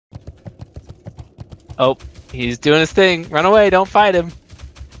Oh, he's doing his thing. Run away! Don't fight him.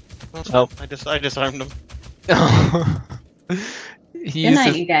 Oh, I disarmed him. Good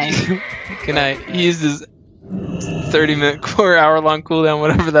night, you guys. Good night. He used his 30-minute core hour-long cooldown,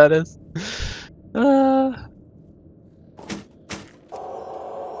 whatever that is.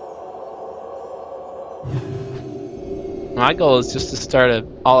 My goal is just to start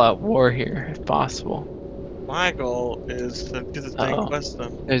an all-out war here, if possible. My goal is to do the thing quest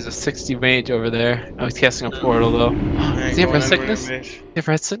done. There's a 60 mage over there. Oh, he's casting a portal though. Does he have red sickness? Does he have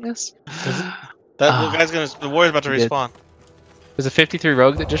red sickness? That guy's gonna. The warrior's about to respawn. There's a 53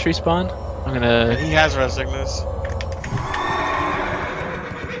 rogue that just respawned. I'm gonna. He has red sickness.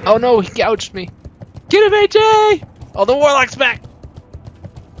 Oh no, he gouged me. Get him, AJ! Oh, the warlock's back.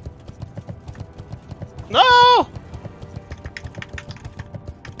 No!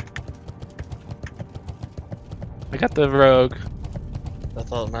 I got the rogue.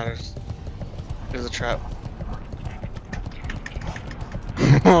 That's all that matters. There's a trap.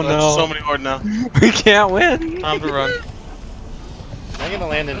 Oh no. So many horde now. We can't win. Time to run. I'm gonna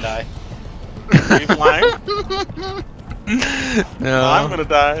land and die. Are you flying? No. I'm gonna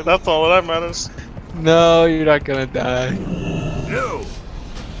die. That's all that matters. No, you're not gonna die. No.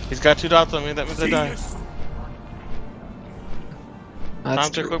 He's got 2 dots on me. That means I die. That's Time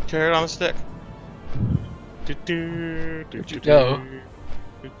to true. equip carrot on the stick. Where'd you go?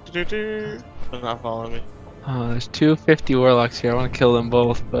 They're not following me. Oh, there's 250 warlocks here. I want to kill them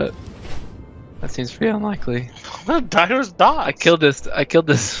both, but that seems pretty unlikely. Dyer's dots. I killed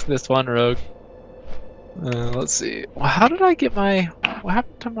this one rogue. Let's see. Well, how did I get my? What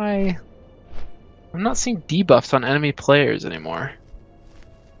happened to my? I'm not seeing debuffs on enemy players anymore.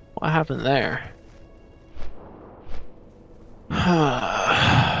 What happened there?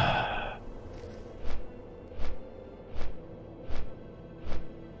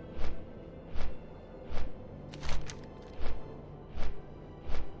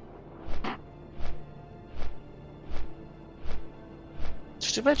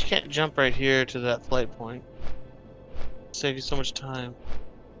 It's too bad you can't jump right here to that flight point. Save you so much time.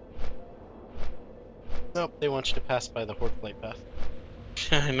 Nope, they want you to pass by the horde flight path.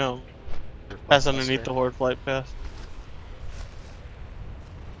 Yeah, I know. Pass underneath the horde flight path.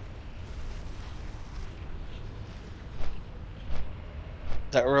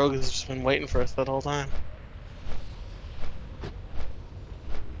 That rogue has just been waiting for us that whole time.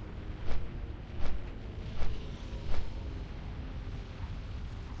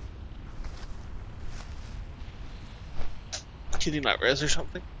 Can you not res or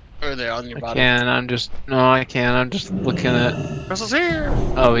something? Or are they on your body? I can't. I'm just looking at. Russell's here!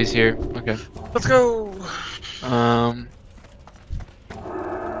 Oh, he's here. Okay. Let's go!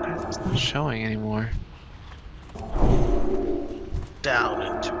 It's not showing anymore. Down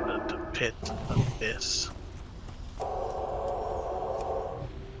into the pit of this.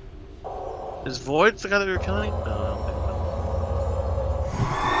 Is Void the guy that we were killing? No, I don't think so.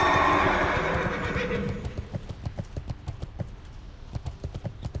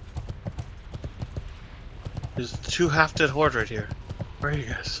 There's 2 half-dead horde right here. Where are you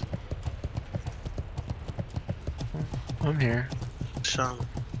guys? I'm here. Sean.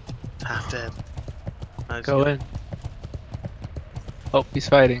 Half-dead. Nice. Go in. Oh, he's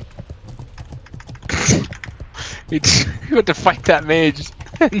fighting. He went to fight that mage.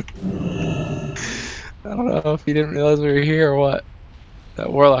 I don't know if he didn't realize we were here or what.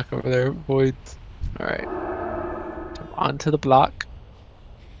 That warlock over there avoids. Alright. Onto the block.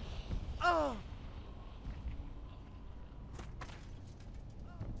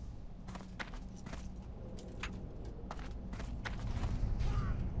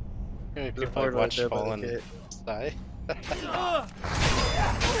 If I watch Fallen die. As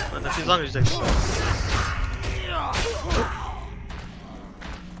long as you take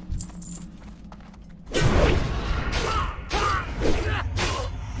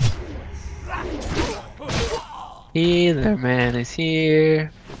Healer man is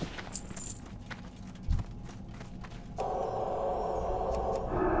here.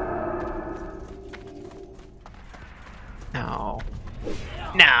 No.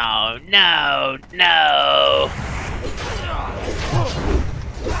 No, no, no.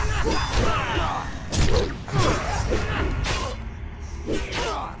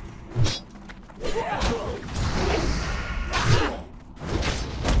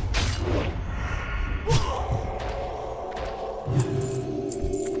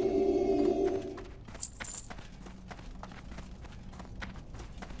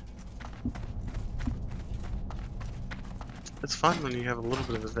 It's fun when you have a little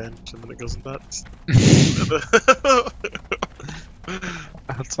bit of advantage and then it goes nuts.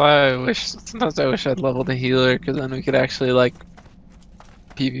 That's why I wish. Sometimes I wish I'd leveled a healer, because then we could actually like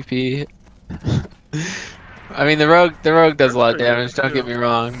PvP. I mean, the rogue does a lot of damage. Don't get me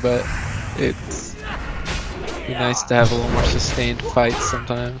wrong, but it's be nice to have a little more sustained fights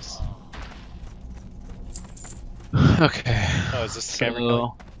sometimes. Okay. Oh, is this the guy we're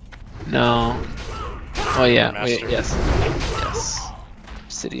killing? No. Oh yeah. Master. Wait. Yes. Yes.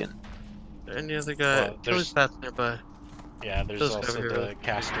 Obsidian. Any other guy? Well, There's path nearby. Yeah, there's Those also over here, the right?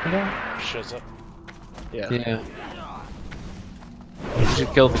 caster Yeah. shows up. Yeah. Yeah. Did you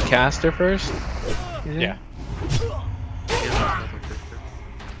kill the caster first? Yeah.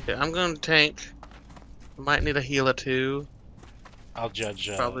 Yeah, I'm gonna tank. Might need a healer too. I'll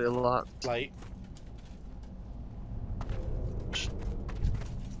judge. Probably a lot. Light.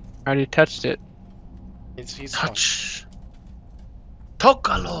 Already touched it. He's fine. Touch.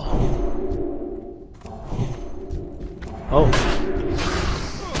 Tócalo. Oh.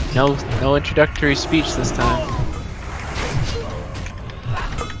 No introductory speech this time.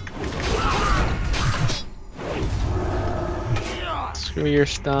 Screw your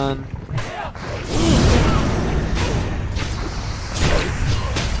stun.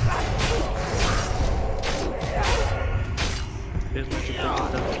 Here's my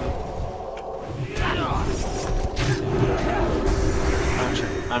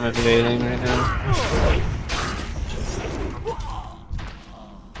I'm evading right now.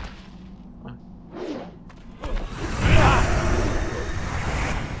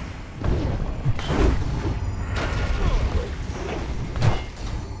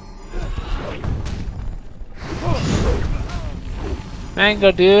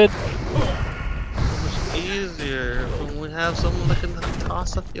 Mango, dude. It's easier when we have someone that can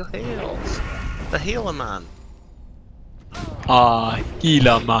toss up your heals. The Helaman. Ah,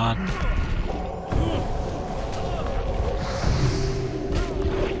 Helaman.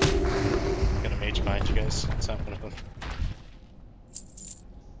 Got a mage behind you guys. It's not one of them.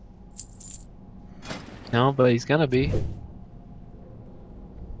 No, but he's gonna be.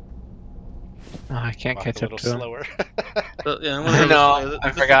 Oh, I can't Walk catch a up little to him. slower. Yeah, I'm I know,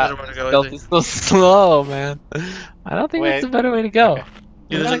 I forgot. Stealth is so slow, man. I don't think that's Wait. a better way to go. Okay.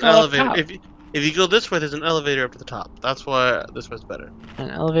 Yeah, We there's an gotta go up elevator. top. If you go this way, there's an elevator up to the top. That's why this way's better. An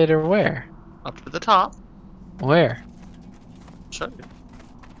elevator where? Up to the top. Where? Show you.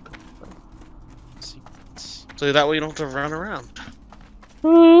 So that way you don't have to run around.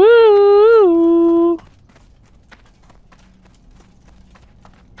 Ooh.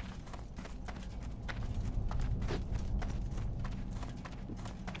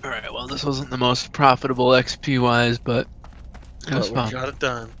 Alright, well, this wasn't the most profitable XP wise, but it was But fun. we got it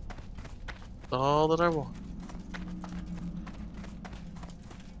done. That's all that I want.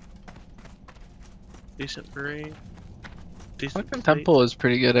 Decent green. Decent Fucking plate. Temple is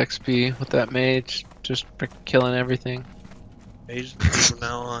pretty good XP with that mage, just for killing everything. Mage from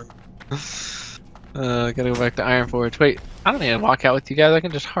now on. Gotta go back to Iron Forge. Wait, I don't need to walk out with you guys, I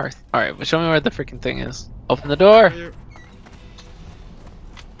can just hearth. Alright, but show me where the freaking thing is. Open the door! Here.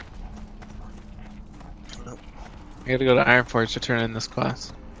 I gotta go to Iron Forge to turn in this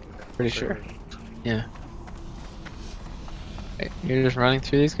class. Pretty sure. Yeah. Wait, you're just running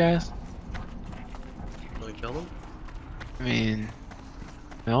through these guys? Want to kill them? I mean,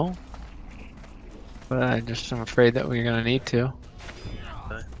 no. But I just am afraid that we're gonna need to.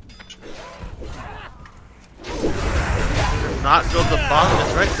 Okay. Not go to the bottom,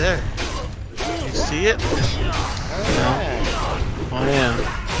 it's right there. You see it? Oh yeah.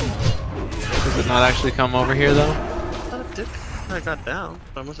 Does it not actually come over here though? I thought it did. I got down.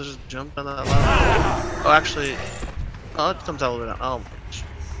 I must have just jumped on that ladder. Oh, actually. Oh, it comes all the way down. Oh,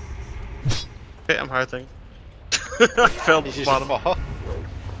 okay, I'm hearthing. I fell to Did the you bottom. just fall?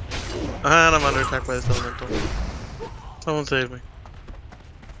 And I'm under attack by this elemental. Someone save me. It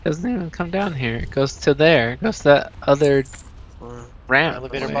doesn't even come down here. It goes to there. It goes to that other ramp.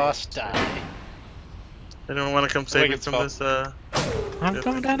 Elevator Wait. boss, die. Anyone want to come save me it's from fall. this? I'm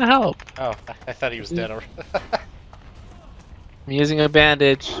coming down to help. Oh, I thought he was dead already. I'm using a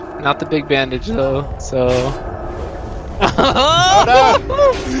bandage. Not the big bandage though, so. Oh no!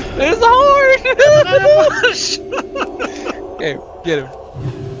 There's a horn! Okay, get him.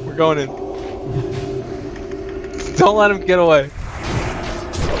 We're going in. Don't let him get away.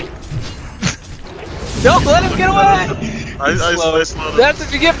 Don't let him get away! I slowed him. That's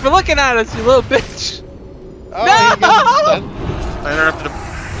what you get for looking at us, you little bitch! Oh, No! he got stunned. I interrupted him.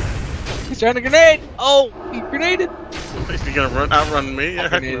 He's trying to grenade! Oh, he grenaded! Is he gonna outrun me? I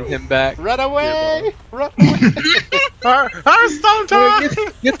grenaded him back. Run away! Run away! Our stone time!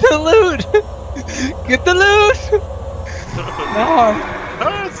 Get the loot! Get the loot! No!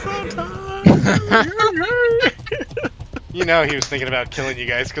 Oh, it's so time! You know he was thinking about killing you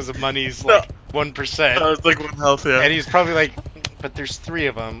guys because the money's No. like 1%. I was like 1 health, yeah. And he's probably like, but there's 3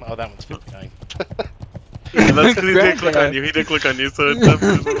 of them. Oh, that one's 59. Yeah, that's because he didn't click Grab on you. He didn't click on you, so it's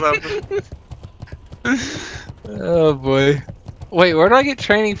definitely what's happening. Oh boy. Wait, where do I get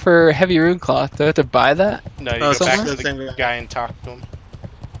training for heavy rune cloth? Do I have to buy that? No, you Oh, go back somewhere? to Same the guy. guy and talk to him.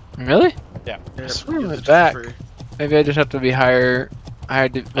 Really? Yeah. Yeah, swear it use was it back. for free. Maybe I just have to be higher. I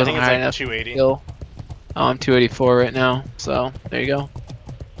think Wasn't it's high like enough 280. skill. Oh, I'm 284 right now. So there you go.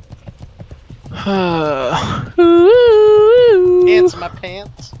 Pants my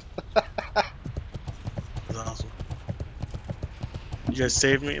pants. That's awesome. You guys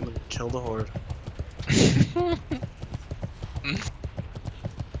saved me and then killed the horde.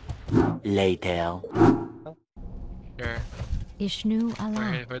 Later. Sure. Ishnu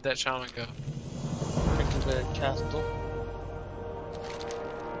Allah. Where'd that shaman go? Into the castle.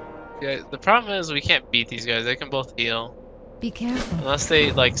 Yeah, the problem is we can't beat these guys. They can both heal. Be careful. Unless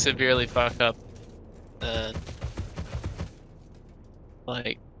they, like, severely fuck up. Then...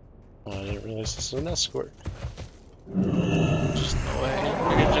 Like... Oh, I didn't realize this was an escort. Just no way.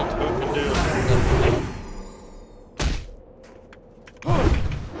 I can jump over and do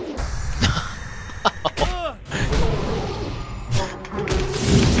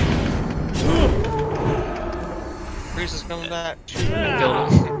Priest is coming back.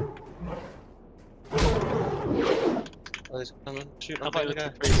 Killed him. Oh, he's coming. Shoot, I'll I'm fight fighting with the the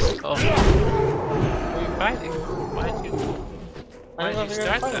guy. priest. Oh. Who are you fighting? Why'd you... I Why'd don't you know if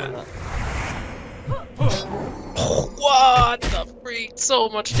start you're that? fighting What the freak? So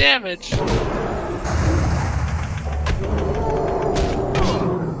much damage!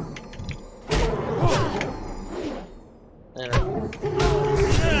 that.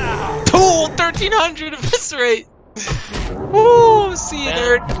 Tool 1300 eviscerate! Woo! See you,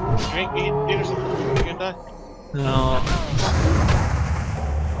 nerd! Drink, eat or something. You gonna die? No.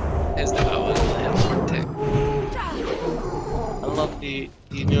 His that was a tick. I love he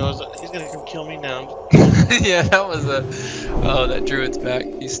knew he's gonna come kill me now. Yeah, that was a. Oh, that druid's back.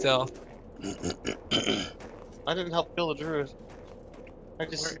 He's stealth. I didn't help kill the druid. I'm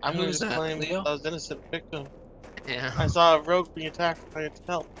who gonna was just that, claim Leo? I was innocent victim. Yeah. I saw a rogue being attacked. I had to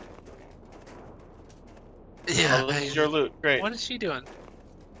help. Yeah. Oh, this is your loot. Great. What is she doing?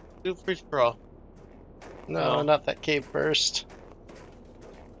 Do free for all. No, Oh. not that cave burst.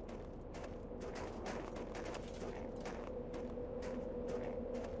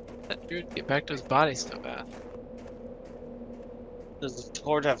 That druid get back to his body so bad. Does the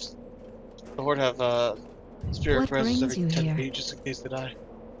horde have spirit What presence brings every you 10 here? feet just in case they die?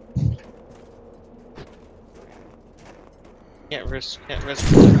 Can't risk time.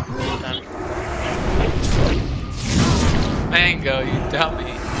 Mango, you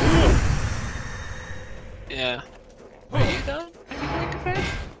dummy. Yeah. Are you done?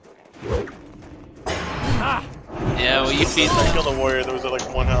 Yeah, well, you feed I them. killed a warrior that was at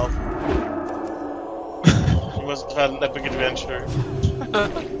like 1 health. He must have had an epic adventure.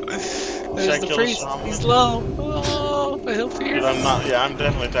 There's I the kill the priest. shaman? He's low. Oh, but he'll fear. Dude, I'm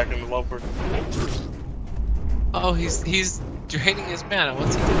definitely attacking the low person. Oh, he's draining his mana.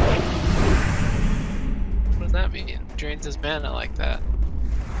 What's he doing? What does that mean? Drains his mana like that.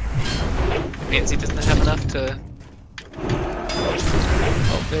 It means he doesn't have enough to.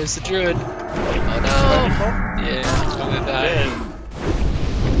 Oh, there's the druid. Oh no! Yeah, he's gonna die. Dead.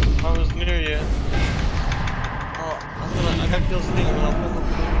 I was near you. Oh, I gotta kill Sting and then I'll pull him.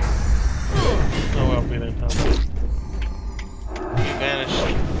 No, I'll be there, Tom. You vanished.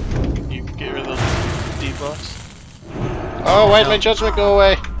 You get rid of those debuffs. Oh, why did my judgment go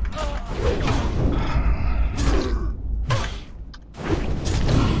away?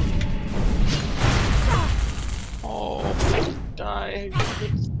 Oh. Die.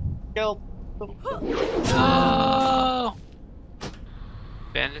 Kill. No!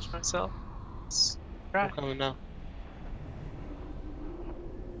 Bandage myself. I'm coming now.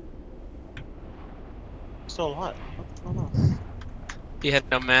 Still alive. What's going on? He had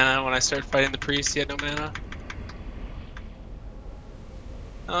no mana when I started fighting the priest. He had no mana.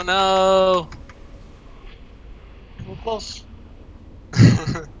 Oh no! We're close.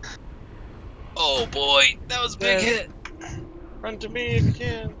 Oh boy, that was a big hit. Run to me if you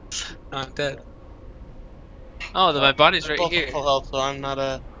can. I'm dead. Oh, my body's They're right both at here. full health, so I'm not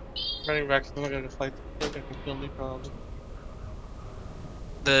running back. So I'm not gonna fight. They can kill me probably.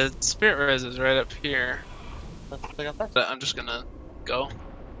 The spirit res is right up here, That's what I got back. but I'm just gonna go.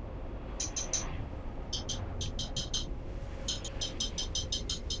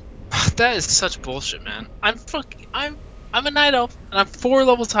 That is such bullshit, man. I'm I'm a night elf, and I'm 4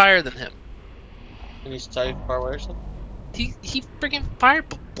 levels higher than him. And he's so far away or something? He freaking fire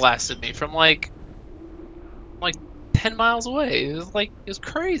blasted me from like 10 miles away. It was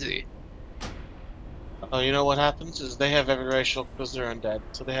crazy. Oh, you know what happens is they have every racial because they're undead,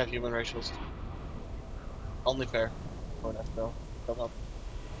 so they have human racials. Only fair. Oh, that's no.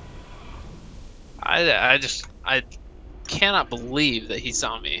 I cannot believe that he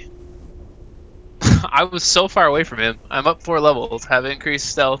saw me. I was so far away from him. I'm up 4 levels, have increased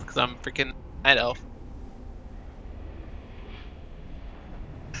stealth because I'm freaking night elf.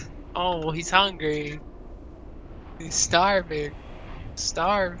 Oh, he's hungry. He's starving.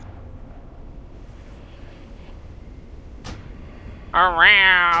 Starve. I'm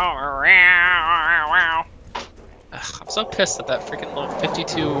so pissed that that freaking little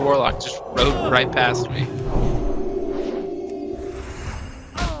 52 warlock just rode right past me.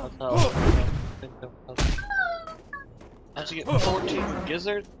 How'd you get 14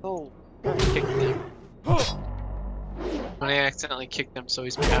 gizzards? Oh, Kicked him. When I accidentally kicked him, so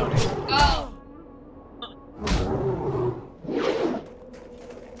he's pouting. Oh.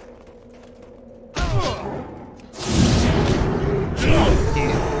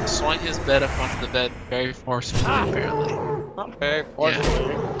 He swung his bed up onto the bed very forcefully, apparently. not very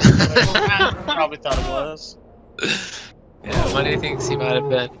fortunately. Probably thought it was. Yeah, Money thinks he might have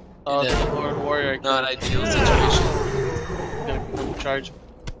been Oh, in it's a the Lord Warrior. not ideal situation. Gonna come charge.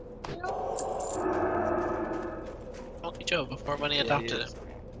 Monkey Joe before Money Yeah, adopted he him. is.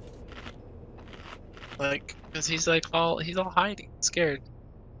 Like, cause he's like he's all hiding, scared.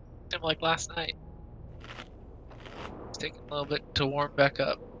 Him like last night. It's taking a little bit to warm back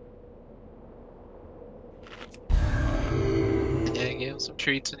up. Yeah, I gave him some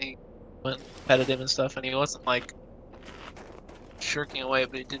treats and he went and petted him and stuff, and he wasn't like shirking away,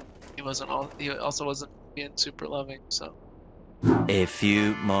 but he also wasn't being super loving, so. A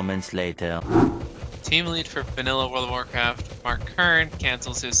few moments later. Team lead for Vanilla World of Warcraft, Mark Kern,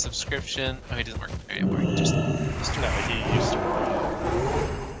 cancels his subscription. Oh, he doesn't work there anymore. He just No, he used to.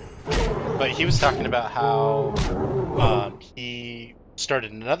 But he was talking about how he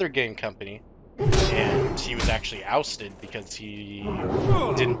started another game company, and he was actually ousted because he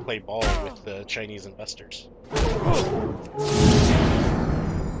didn't play ball with the Chinese investors.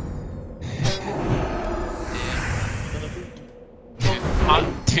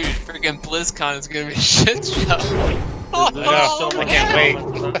 Dude, freaking BlizzCon is gonna be a shit show. I can't wait.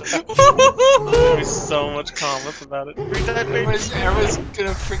 There's gonna be so much comments about it. Read that page. Everyone's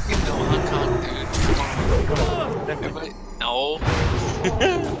gonna freaking know Hong Kong, dude. Come on. Everybody, no.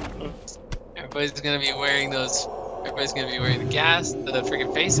 Everybody's gonna be wearing those. Everybody's gonna be wearing the gas, the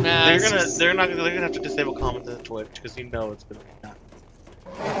freaking face masks. They're gonna have to disable comments on Twitch because you know it's gonna be nuts.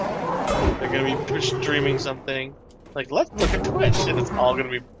 They're gonna be streaming something. Like, let's look at Twitch, and it's all gonna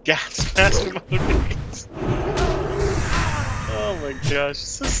be gas mask emojis. Oh my gosh, it's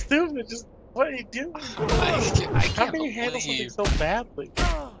so stupid. Just, what are you doing? I How can't can you handle something believe. so badly?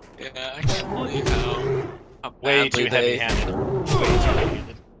 Yeah, I can't believe how Way badly too heavy-handed. Way too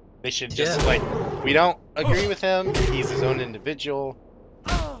heavy-handed. They should just, like, we don't agree with him, he's his own individual.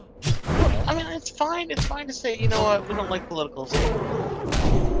 I mean, it's fine to say, you know what, we don't like political stuff.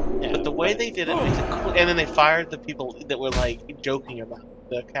 Yeah, But the way they did it makes it cool. And then they fired the people that were, like, joking about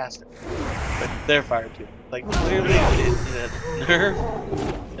the casting. But they're fired too. Like, clearly they did a nerve,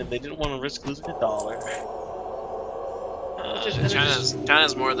 and they didn't want to risk losing $1.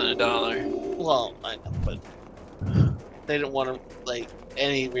 China's more than $1. Well, I know, but they didn't want to, like,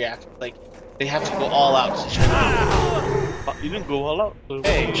 any reaction. Like, they have to go all out to China. You didn't go all out. So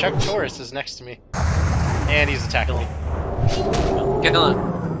Hey, Chuck Torres is next to me. And he's attacking me. Kill him.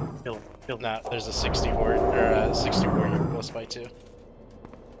 Kill him. No, there's a 60 horde, or a 60 warrior close by too.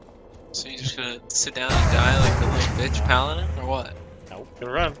 So you just gonna sit down and die like the little bitch paladin, or what? Nope.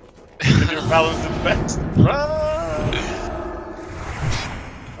 Gonna run. Your paladin's the best. Run!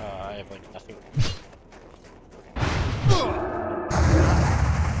 I have like nothing.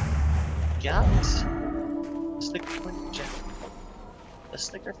 Guns. Sticker point jack. The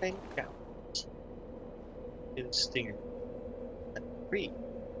sticker thing counts. In stinger. At 3.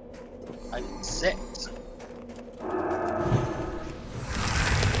 I did 6. I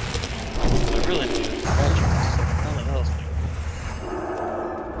really need vultures. None of those things.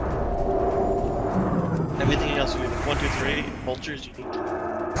 Everything else you need 1, 2, 3 vultures you need.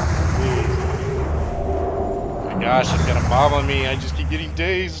 Oh my gosh, I've got a bomb on me, I just keep getting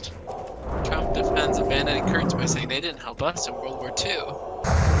dazed. Trump defends abandoning Kurds by saying they didn't help us in World War II.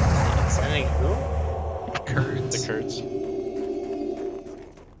 Sending who? Kurds. The Kurds.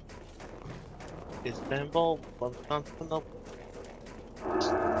 Istanbul, Constantinople.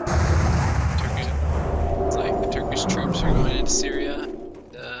 Turkish. It's like the Turkish troops are going into Syria.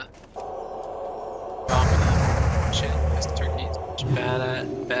 Bombing them. Shit, because Turkey's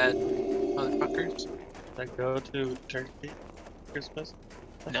bad motherfuckers. I go to Turkey Christmas.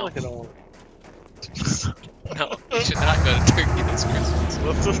 I No. feel like I don't want. No, you should not go to Turkey this Christmas.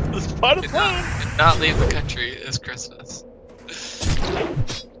 That's part of the plan. Did not leave the country this Christmas.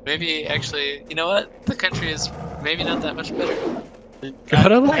 Maybe actually, you know what? The country is maybe not that much better.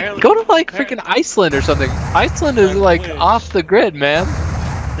 Go to freaking Iceland or something. Iceland is like off the grid, man.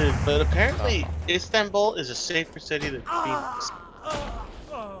 Dude, but apparently Istanbul is a safer city than Phoenix.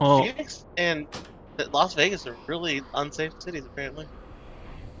 Well, Phoenix and Las Vegas are really unsafe cities, apparently.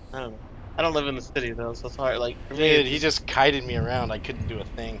 I don't know. I don't live in the city though, so it's hard. Like, for me, Dude, he just kited me around. I couldn't do a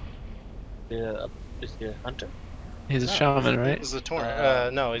thing. yeah, hunter. he's a shaman, right? He's a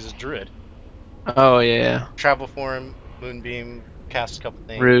Tauren. No, he's a druid. Oh yeah. Travel for him, moonbeam, cast a couple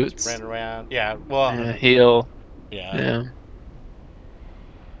things, Roots. ran around. Yeah, well, Yeah, heal. yeah. Yeah.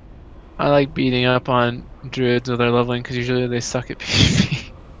 I like beating up on druids with their leveling because usually they suck at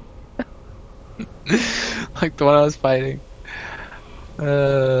PvP. Like the one I was fighting.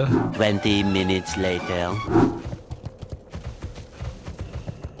 20 minutes later.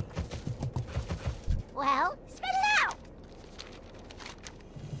 Well, spit it out!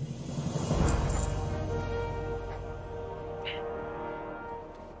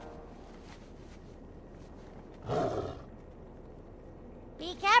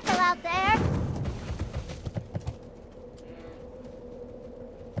 Be careful out there!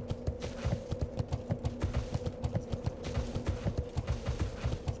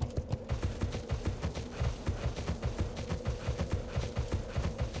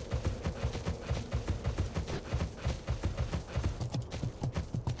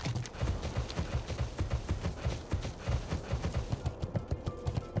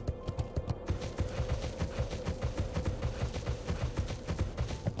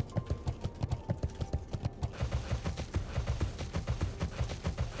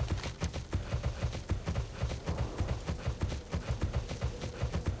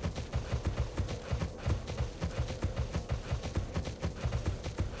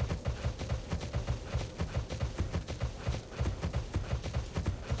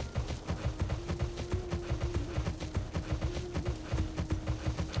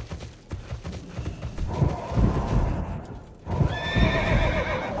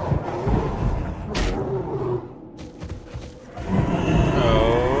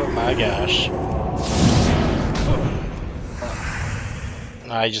 Gosh.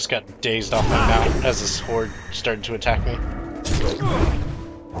 I just got dazed off my mount as this horde started to attack me.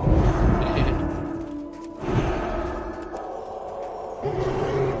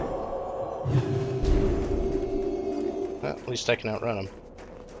 Well, at least I can outrun them.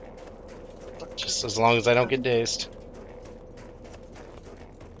 Just as long as I don't get dazed.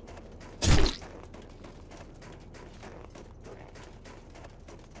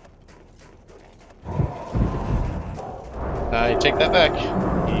 I take that back.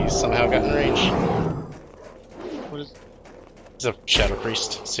 He somehow got in range. What is? He's a Shadow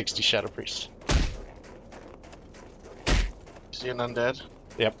Priest. 60 Shadow Priest. Is he an undead?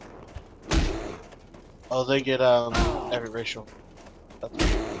 Yep. Oh, they get every racial. That's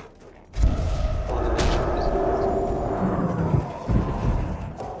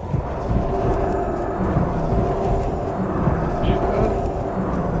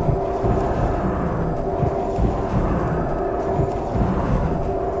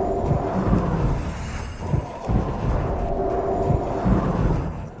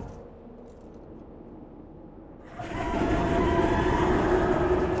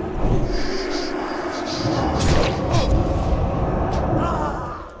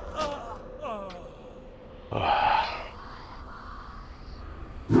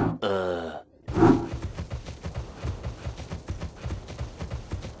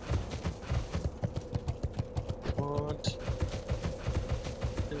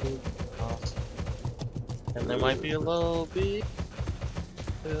and there might be a low beat.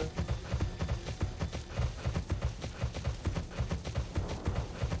 Yeah.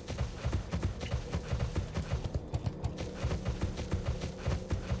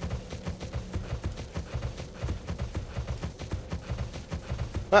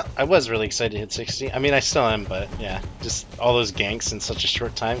 Well, I was really excited to hit 60. I mean, I still am, but yeah, just all those ganks in such a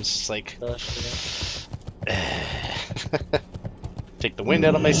short time, it's just like... Take the wind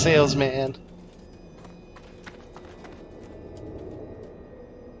out of my sails, man.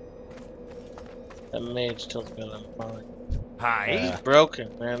 That mage tilts me on fine. He's broken,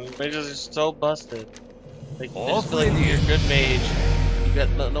 man. Mages are so busted. Like, they just feel like you're a good mage. You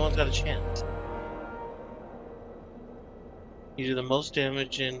got no one's got a chance. You do the most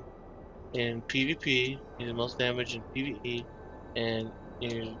damage in PvP. You do the most damage in PvE, and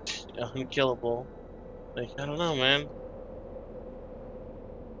you're unkillable. Like, I don't know, man.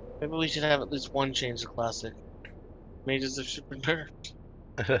 Maybe we should have at least one change to classic. Mages are super nerfed.